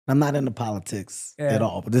I'm not into politics at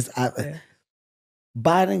all, but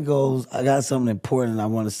Biden goes, I got something important I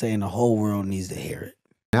want to say, and the whole world needs to hear it.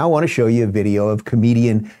 Now I want to show you a video of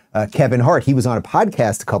comedian Kevin Hart. He was on a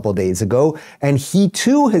podcast a couple of days ago, and he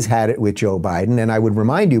too has had it with Joe Biden. And I would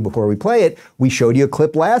remind you before we play it, we showed you a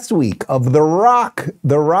clip last week of The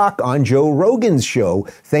Rock on Joe Rogan's show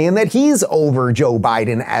saying that he's over Joe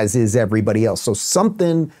Biden, as is everybody else. So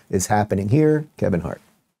something is happening here. Kevin Hart.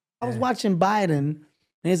 I was watching Biden, and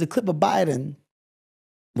there's a clip of Biden,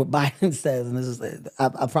 what Biden says, and this is,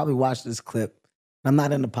 I probably watched this clip. I'm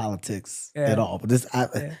not into politics at all, but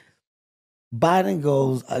Biden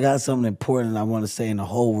goes, I got something important I want to say, and the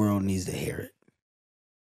whole world needs to hear it.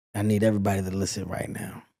 I need everybody to listen right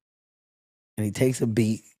now. And he takes a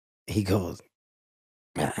beat. He goes,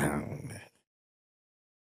 I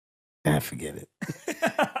forget it.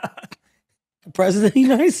 The President of the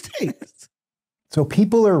United States. So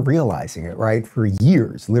people are realizing it, right? For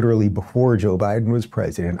years, literally before Joe Biden was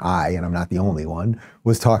president, and I'm not the only one,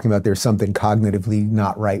 was talking about there's something cognitively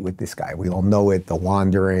not right with this guy. We all know it, the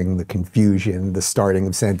wandering, the confusion, the starting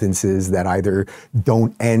of sentences that either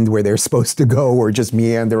don't end where they're supposed to go or just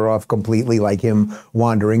meander off completely, like him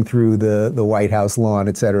wandering through the White House lawn,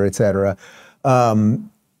 et cetera, et cetera.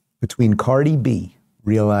 Between Cardi B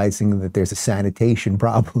realizing that there's a sanitation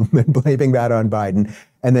problem and blaming that on Biden,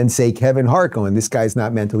 and then say Kevin Hart going, this guy's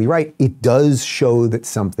not mentally right, it does show that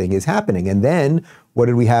something is happening. And then what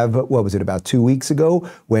did we have, what was it, about 2 weeks ago,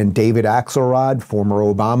 when David Axelrod, former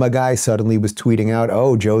Obama guy, suddenly was tweeting out,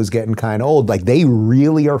 oh, Joe's getting kind of old. Like, they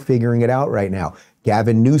really are figuring it out right now.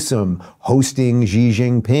 Gavin Newsom hosting Xi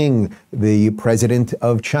Jinping, the president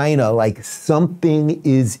of China, like something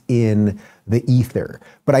is in the ether.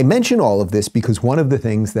 But I mention all of this because one of the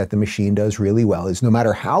things that the machine does really well is no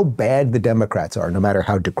matter how bad the Democrats are, no matter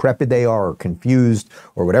how decrepit they are or confused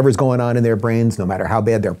or whatever's going on in their brains, no matter how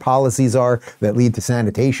bad their policies are that lead to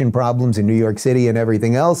sanitation problems in New York City and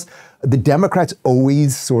everything else, the Democrats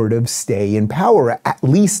always sort of stay in power, at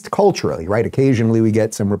least culturally, right? Occasionally we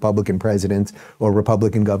get some Republican presidents or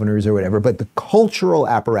Republican governors or whatever, but the cultural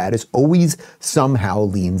apparatus always somehow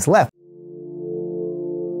leans left.